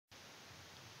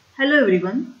Hello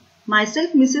everyone,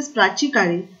 myself Mrs. Prachi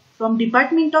Kare from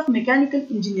Department of Mechanical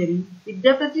Engineering,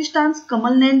 Vidya Pratishthan's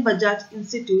Kamal Nayan Bajaj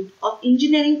Institute of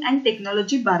Engineering and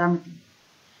Technology, Baramati.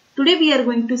 Today we are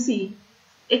going to see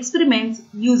experiments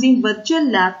using virtual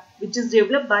lab which is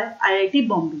developed by IIT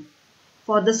Bombay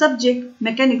for the subject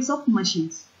Mechanics of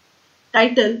Machines.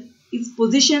 Title is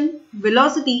Position,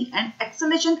 Velocity and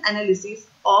Acceleration Analysis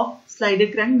of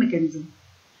Slider Crank Mechanism.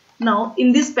 Now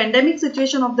in this pandemic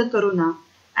situation of the corona,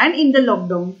 and in the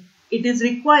lockdown, it is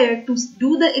required to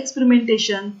do the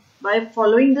experimentation by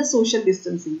following the social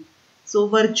distancing. So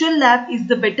virtual lab is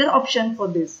the better option for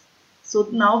this. So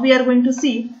now we are going to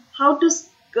see how to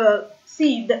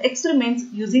see the experiments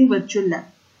using virtual lab.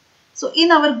 So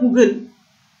in our Google,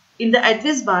 in the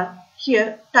address bar,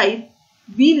 here type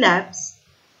VLabs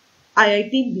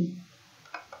IITB.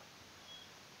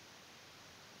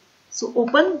 So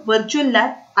open virtual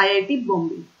lab IIT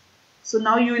Bombay. So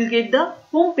now you will get the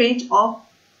home page of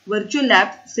virtual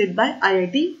lab set by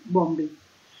IIT Bombay.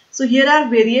 So here are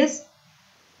various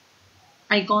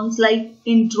icons like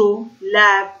intro,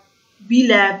 lab,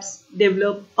 VLabs,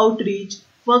 develop, outreach,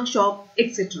 workshop,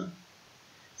 etc.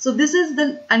 So this is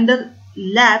the under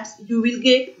labs you will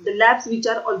get the labs which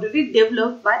are already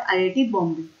developed by IIT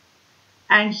Bombay.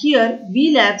 And here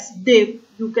VLabs dev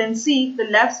you can see the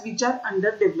labs which are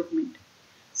under development.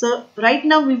 So right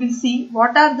now we will see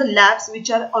what are the labs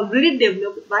which are already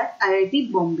developed by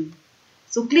IIT Bombay.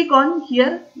 So click on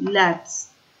here labs.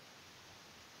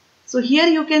 So here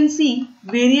you can see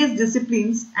various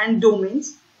disciplines and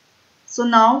domains. So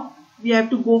now we have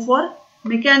to go for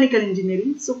mechanical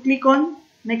engineering. So click on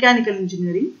mechanical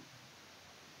engineering.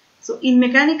 So in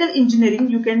mechanical engineering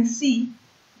you can see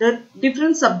the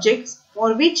different subjects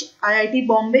for which IIT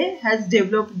Bombay has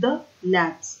developed the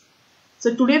labs.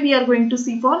 So today we are going to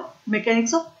see for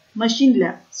Mechanics of Machine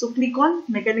lab. So click on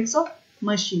Mechanics of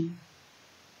Machine.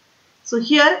 So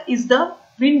here is the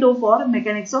window for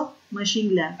Mechanics of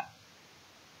Machine lab.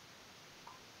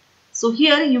 So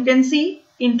here you can see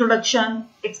introduction,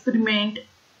 experiment,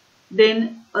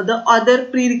 then the other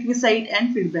prerequisite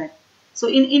and feedback. So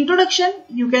in introduction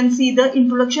you can see the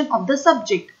introduction of the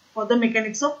subject for the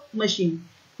Mechanics of Machine.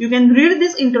 You can read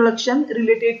this introduction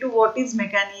related to what is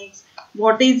mechanics,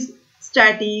 what is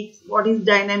statics, what is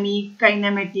dynamic,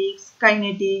 kinematics,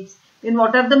 kinetics, then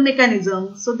what are the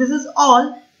mechanisms. So this is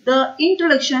all the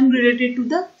introduction related to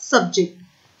the subject.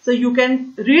 So you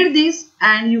can read this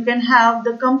and you can have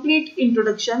the complete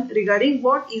introduction regarding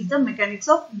what is the mechanics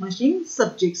of machine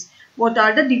subjects. What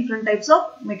are the different types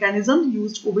of mechanisms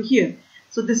used over here.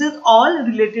 So this is all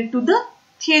related to the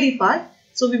theory part.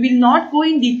 So we will not go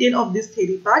in detail of this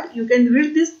theory part. You can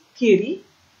read this theory.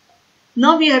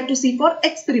 Now we have to see for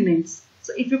experiments.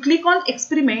 So if you click on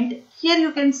experiment, here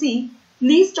you can see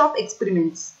list of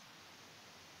experiments.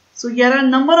 So here are a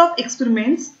number of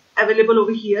experiments available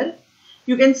over here.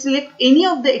 You can select any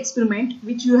of the experiment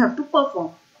which you have to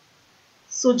perform.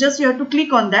 So just you have to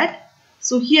click on that.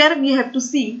 So here we have to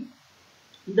see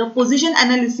the position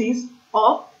analysis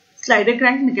of slider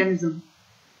crank mechanism.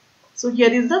 So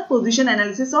here is the position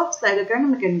analysis of slider crank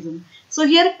mechanism. So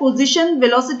here position,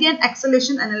 velocity and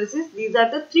acceleration analysis. These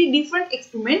are the three different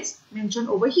experiments mentioned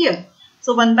over here.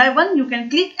 So one by one you can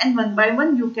click and one by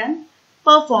one you can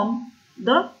perform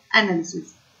the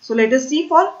analysis. So let us see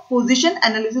for position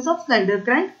analysis of slider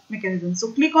crank mechanism.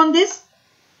 So click on this.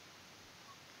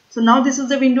 So now this is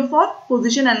the window for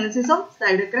position analysis of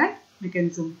slider crank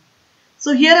mechanism.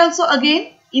 So here also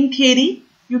again in theory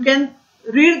you can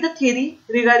read the theory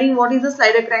regarding what is the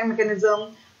slider crank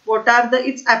mechanism, what are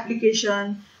its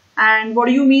application and what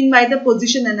do you mean by the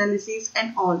position analysis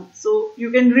and all. So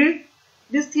you can read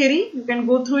this theory, you can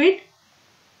go through it.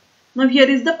 Now here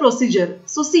is the procedure.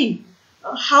 So see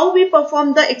how we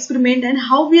perform the experiment and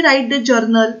how we write the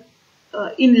journal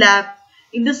in lab.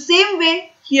 In the same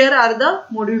way here are the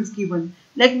modules given.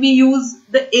 Like we use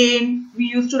the aim, we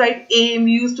used to write aim,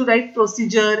 we used to write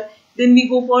procedure, then we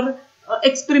go for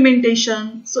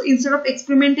experimentation. So instead of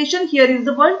experimentation here is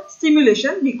the word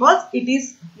simulation because it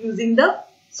is using the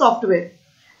software.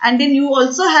 And then you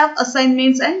also have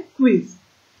assignments and quiz.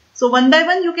 So one by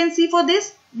one you can see for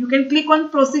this. You can click on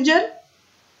procedure.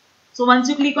 So once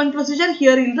you click on procedure,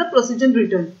 here is the procedure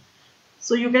written.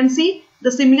 So you can see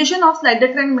the simulation of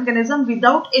slider crank mechanism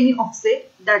without any offset,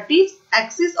 that is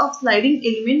axis of sliding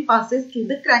element passes through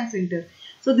the crank center.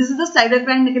 So this is the slider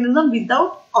crank mechanism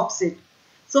without offset.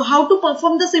 So how to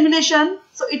perform the simulation?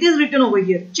 So it is written over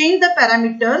here. Change the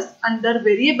parameters under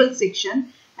variable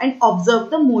section and observe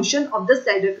the motion of the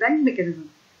slider crank mechanism.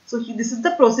 So this is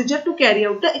the procedure to carry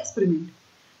out the experiment.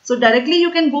 So directly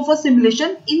you can go for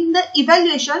simulation. In the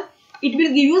evaluation, it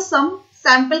will give you some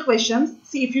sample questions.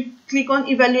 See, if you click on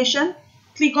evaluation,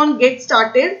 click on get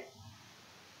started,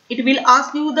 it will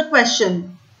ask you the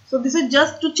question. So this is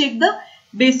just to check the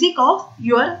basic of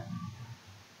your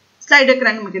slider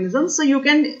crank mechanism. So you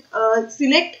can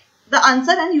select the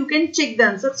answer and you can check the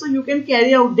answer. So you can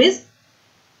carry out this.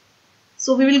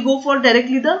 So we will go for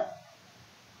directly the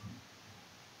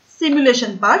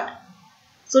simulation part.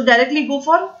 So directly go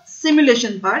for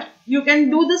simulation part. You can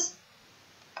do this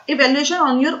evaluation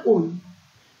on your own.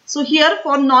 So here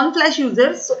for non-flash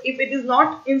users, so if it is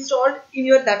not installed in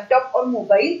your laptop or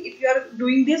mobile, if you are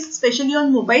doing this especially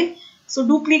on mobile, so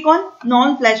do click on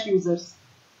non-flash users.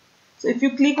 So if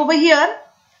you click over here,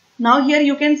 now here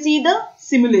you can see the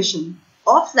simulation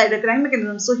of slider crank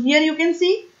mechanism. So here you can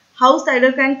see how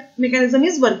slider crank mechanism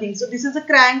is working. So this is a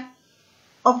crank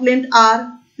of length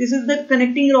R, this is the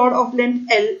connecting rod of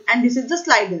length L, and this is the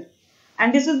slider.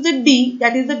 And this is the D,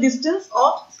 that is the distance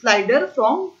of slider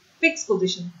from fixed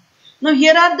position. Now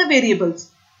here are the variables.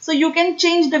 So you can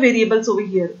change the variables over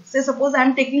here. Say suppose I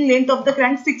am taking length of the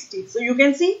crank 60. So you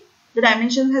can see the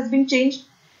dimension has been changed.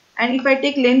 And if I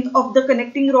take length of the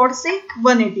connecting rod, say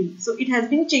 180. So it has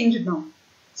been changed now.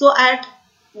 So at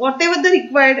whatever the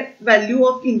required value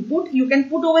of input, you can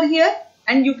put over here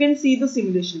and you can see the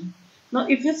simulation. Now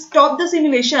if you stop the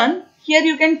simulation, here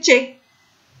you can check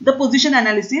the position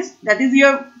analysis. That is,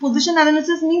 your position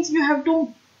analysis means you have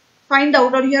to find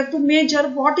out or you have to measure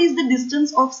what is the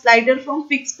distance of slider from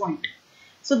fixed point.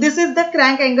 So this is the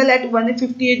crank angle at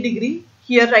 158 degree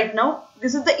here right now.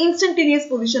 This is the instantaneous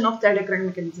position of slider crank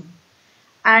mechanism.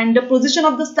 And the position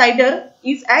of the slider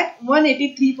is at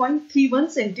 183.31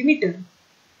 centimeter.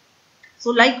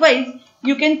 So likewise,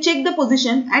 you can check the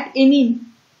position at any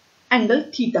angle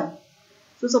theta.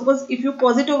 So suppose if you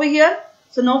pause it over here,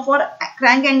 so now for a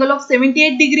crank angle of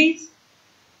 78 degrees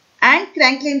and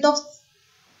crank length of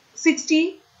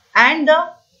 60 and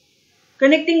the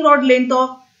connecting rod length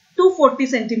of 240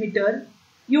 centimeter,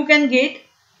 you can get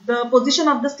the position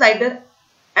of the slider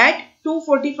at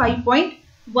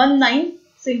 245.19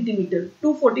 centimeter.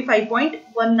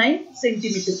 245.19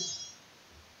 centimeter.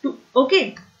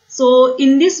 Okay. So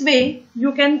in this way,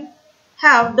 you can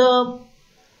have the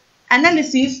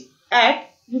analysis at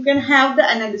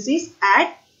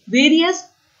various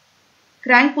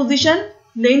crank position,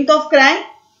 length of crank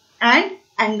and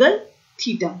angle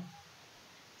theta.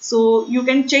 So you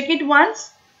can check it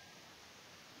once.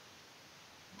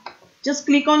 Just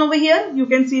click on over here. You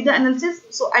can see the analysis.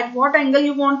 So at what angle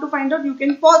you want to find out, you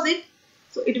can pause it.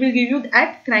 So it will give you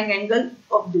at crank angle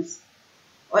of this.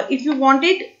 Or if you want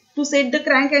it to set the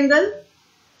crank angle,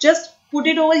 just put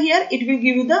it over here. It will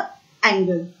give you the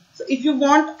angle. So if you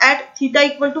want at theta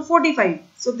equal to 45.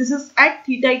 So this is at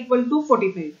theta equal to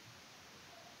 45.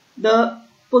 The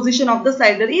position of the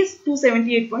slider is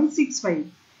 278.65.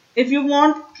 If you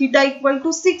want theta equal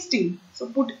to 60, so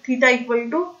put theta equal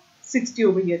to 60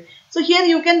 over here. So here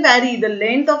you can vary the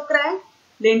length of crank,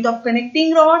 length of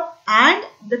connecting rod and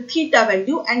the theta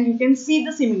value, and you can see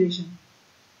the simulation.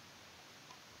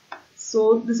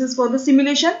 So this is for the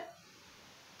simulation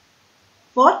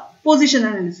for position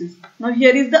analysis. Now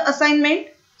here is the assignment.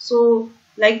 So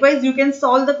likewise you can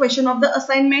solve the question of the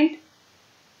assignment.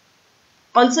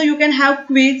 Also you can have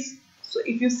quiz. So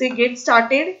if you say get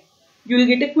started, you will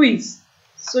get a quiz.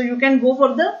 So you can go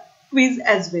for the quiz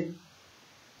as well.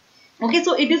 Okay,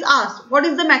 so it is asked, what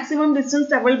is the maximum distance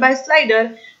traveled by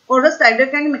slider for a slider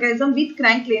crank mechanism with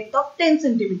crank length of 10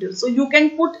 cm. So you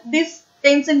can put this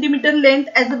 10 cm length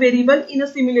as a variable in a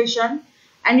simulation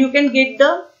and you can get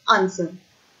the answer.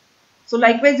 So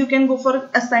likewise you can go for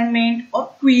assignment or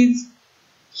quiz.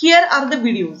 Here are the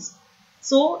videos.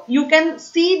 So you can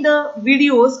see the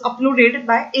videos uploaded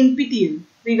by NPTEL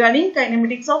regarding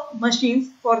kinematics of machines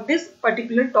for this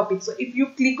particular topic. So if you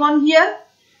click on here,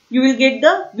 you will get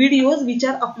the videos which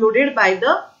are uploaded by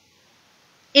the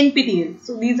NPTEL.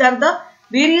 So these are the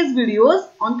various videos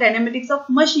on kinematics of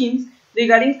machines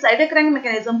regarding slider crank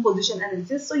mechanism position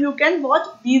analysis. So you can watch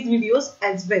these videos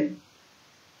as well.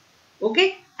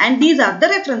 Okay, and these are the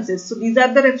references. So these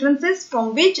are the references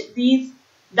from which these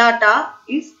data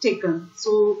is taken.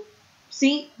 So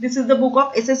see, this is the book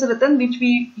of S.S. Ratan which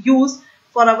we use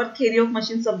for our theory of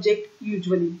machine subject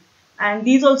usually. And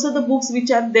these also the books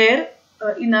which are there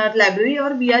in our library,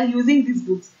 or we are using these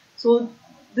books. So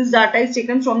this data is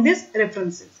taken from these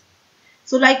references.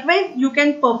 So likewise you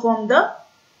can perform the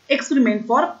experiment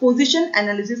for position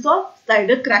analysis of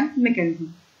slider crank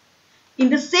mechanism.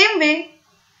 In the same way,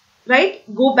 right,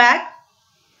 go back,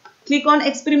 click on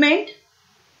experiment.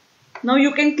 Now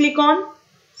you can click on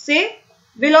say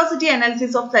velocity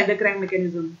analysis of slider crank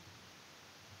mechanism.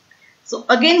 So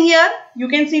again here you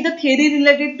can see the theory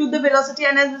related to the velocity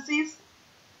analysis.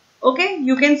 Okay,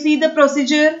 you can see the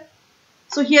procedure.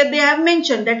 So here they have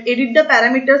mentioned that edit the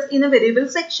parameters in a variable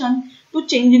section to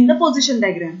change in the position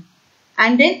diagram,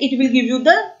 and then it will give you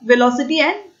the velocity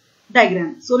and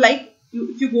diagram. So like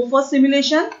if you go for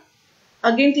simulation,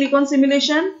 again click on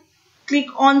simulation, click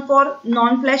on for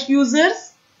non-flash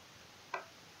users.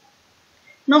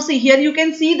 Now see, here you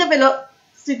can see the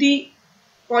velocity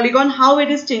polygon, how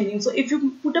it is changing. So if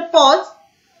you put a pause,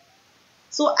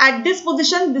 so at this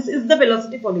position, this is the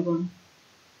velocity polygon.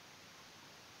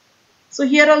 So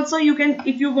here also you can,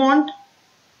 if you want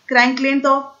crank length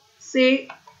of say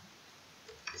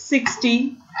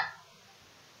 60,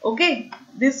 okay,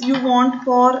 this you want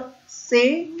for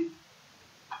say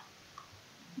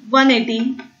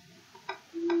 180.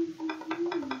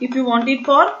 If you want it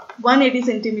for 180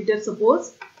 centimeters,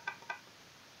 suppose,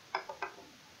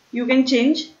 you can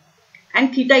change,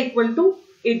 and theta equal to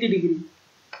 80 degree.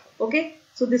 Okay,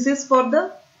 so this is for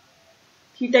the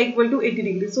theta equal to 80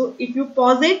 degree. So if you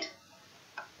pause it,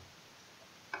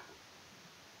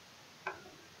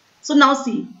 so now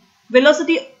see,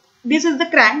 velocity, this is the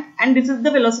crank and this is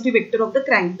the velocity vector of the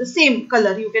crank. The same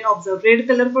color you can observe, red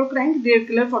color for crank, red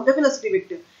color for the velocity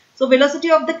vector. So velocity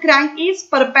of the crank is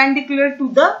perpendicular to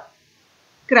the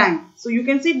crank. So you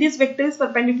can see this vector is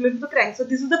perpendicular to the crank. So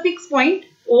this is the fixed point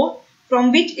O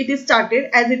from which it is started,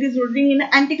 as it is rotating in an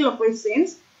anti-clockwise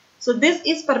sense. So this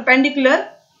is perpendicular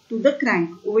to the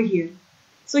crank over here.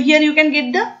 So here you can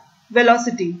get the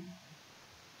velocity.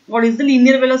 What is the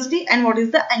linear velocity and what is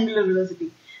the angular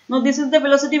velocity. Now this is the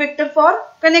velocity vector for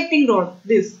connecting rod,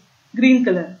 this green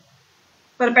color,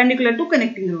 perpendicular to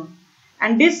connecting rod.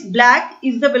 And this black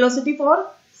is the velocity for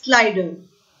slider.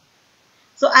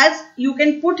 So as you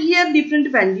can put here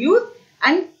different values,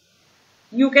 and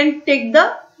you can take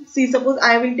the, see, suppose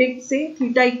I will take say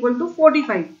theta equal to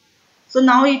 45. So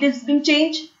now it has been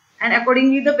changed, and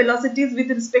accordingly the velocities with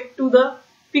respect to the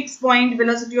fixed point,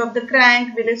 velocity of the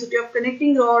crank, velocity of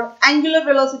connecting rod, angular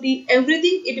velocity,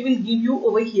 everything it will give you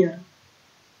over here.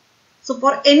 So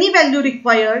for any value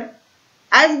required,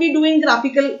 as we do in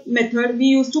graphical method, we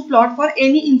used to plot for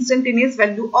any instantaneous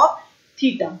value of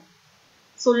theta.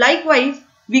 So likewise,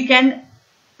 we can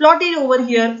plot it over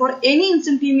here for any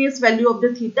instantaneous value of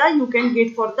the theta you can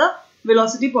get for the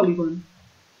velocity polygon.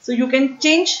 So you can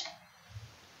change,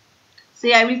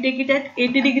 say I will take it at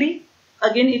 80 degree,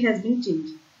 again it has been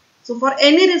changed. So for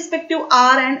any respective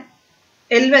R and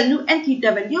L value and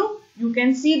theta value, you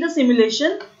can see the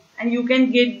simulation and you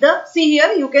can get the, see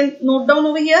here, you can note down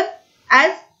over here,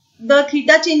 as the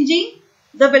theta changing,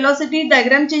 the velocity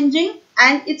diagram changing,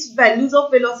 and its values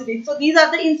of velocity. So these are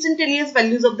the instantaneous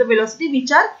values of the velocity which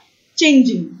are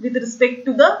changing with respect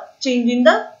to the change in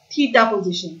the theta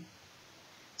position.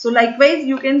 So likewise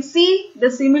you can see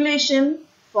the simulation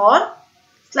for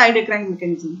slider crank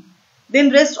mechanism.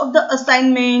 Then rest of the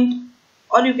assignment,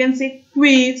 or you can say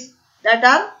quiz, that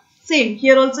are same.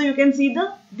 Here also you can see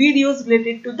the videos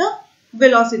related to the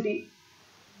velocity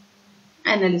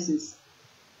analysis.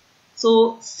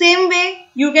 So same way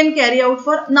you can carry out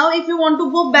for, now if you want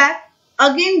to go back,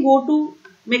 again go to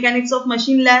mechanics of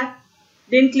machine lab,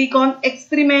 then click on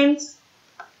experiments,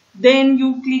 then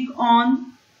you click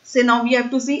on, say now we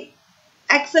have to see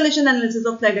acceleration analysis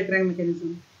of slider crank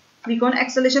mechanism. Click on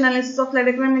acceleration analysis of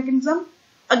slider crank mechanism.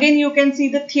 Again you can see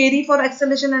the theory for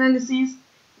acceleration analysis,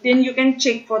 then you can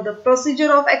check for the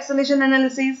procedure of acceleration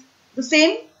analysis, the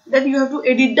same that you have to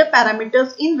edit the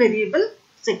parameters in variable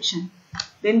section.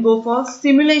 Then go for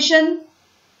simulation.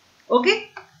 Okay,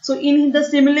 so in the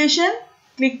simulation,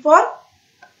 click for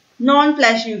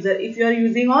non-flash user if you are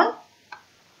using on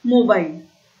mobile,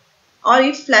 or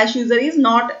if flash user is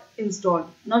not installed.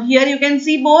 Now here you can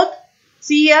see both.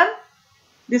 See here,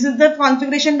 this is the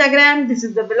configuration diagram, this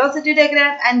is the velocity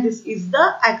diagram, and this is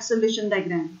the acceleration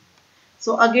diagram.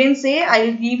 So again say I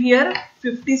will give here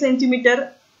 50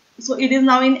 centimeter. So it is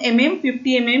now in mm,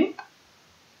 50 mm.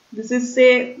 This is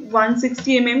say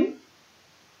 160 mm.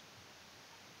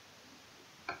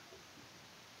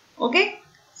 Okay.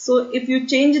 So if you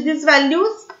change these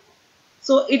values,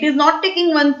 so it is not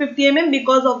taking 150 mm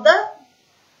because of the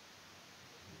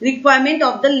requirement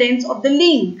of the length of the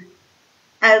link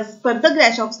as per the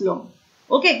Grashoff's law.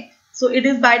 Okay. So it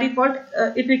is by default,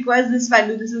 it requires this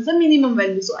value. This is the minimum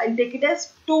value. So I'll take it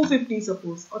as 250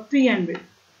 suppose, or 300.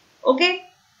 Okay.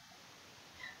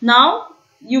 Now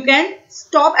you can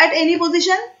stop at any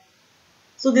position.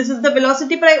 So this is the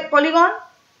velocity polygon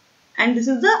and this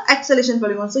is the acceleration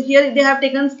polygon. So here they have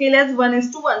taken scale as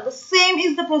 1:1. The same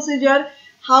is the procedure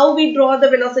how we draw the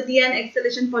velocity and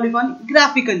acceleration polygon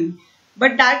graphically.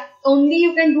 but that only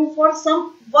you can do for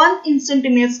some one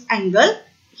instantaneous angle.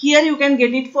 Here you can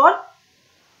get it for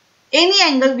any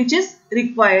angle which is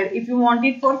required. If you want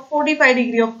it for 45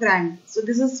 degree of crank, so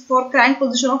this is for crank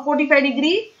position of 45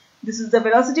 degree, this is the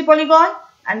velocity polygon,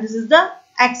 and this is the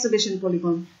acceleration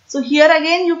polygon. So here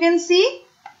again you can see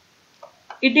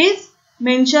it is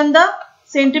mentioned the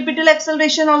centripetal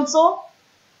acceleration also.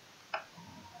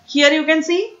 Here you can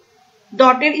see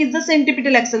dotted is the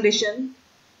centripetal acceleration.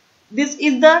 This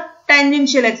is the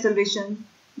tangential acceleration.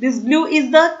 This blue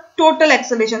is the total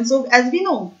acceleration. So as we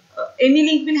know, any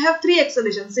link will have three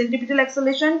accelerations: centripetal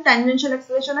acceleration, tangential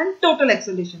acceleration, and total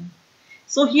acceleration.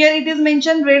 So here it is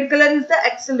mentioned red color is the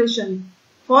acceleration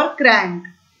for crank.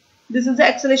 This is the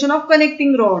acceleration of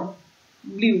connecting rod,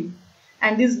 blue,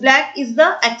 and this black is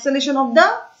the acceleration of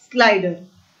the slider.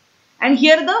 And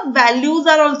here the values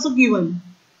are also given.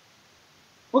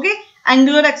 Okay,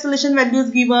 angular acceleration value is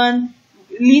given,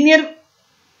 linear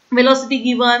velocity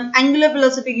given, angular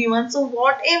velocity given. So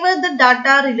whatever the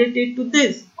data related to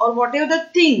this, or whatever the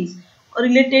things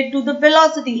related to the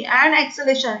velocity and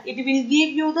acceleration, it will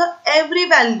give you the every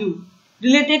value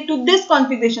related to this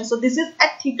configuration. So this is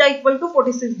at theta equal to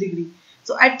 46 degree.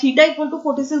 So at theta equal to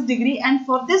 46 degree, and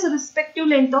for this respective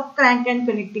length of crank and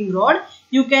connecting rod,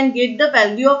 you can get the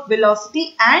value of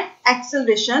velocity and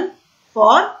acceleration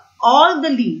for all the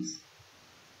links.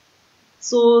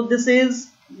 So this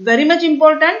is very much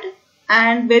important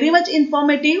and very much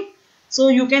informative. So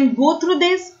you can go through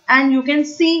this and you can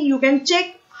see, you can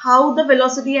check how the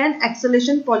velocity and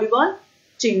acceleration polygon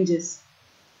changes.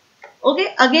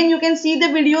 Okay, again you can see the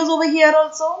videos over here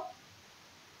also.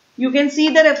 You can see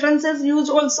the references used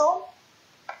also.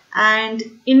 And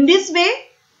in this way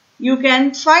you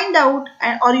can find out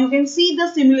or you can see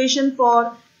the simulation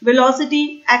for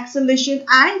velocity, acceleration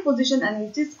and position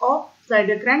analysis of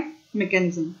slider crank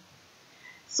mechanism.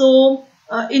 So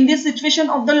in this situation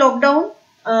of the lockdown,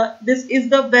 this is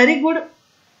the very good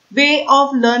way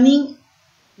of learning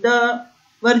the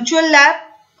virtual lab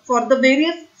for the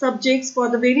various subjects, for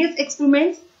the various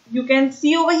experiments. You can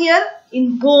see over here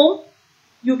in home,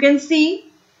 you can see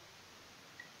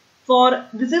for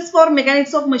this is for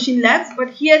mechanics of machine labs, but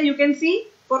here you can see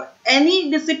for any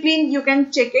discipline you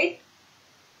can check it.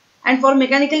 And for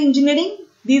mechanical engineering,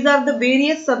 these are the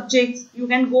various subjects you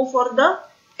can go for the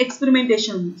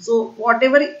experimentation. So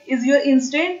whatever is your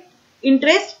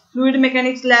interest, fluid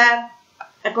mechanics lab,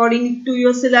 according to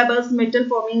your syllabus, metal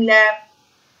forming lab,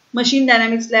 machine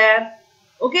dynamics lab,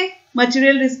 okay,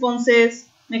 material responses,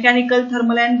 mechanical,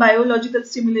 thermal and biological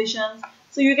stimulations.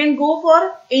 So you can go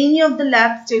for any of the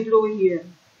labs stated over here.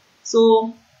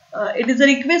 So it is a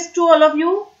request to all of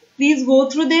you, please go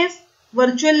through this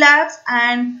virtual labs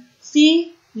and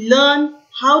see, learn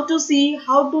how to see,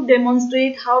 how to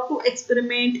demonstrate, how to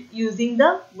experiment using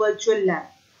the virtual lab.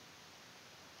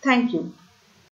 Thank you.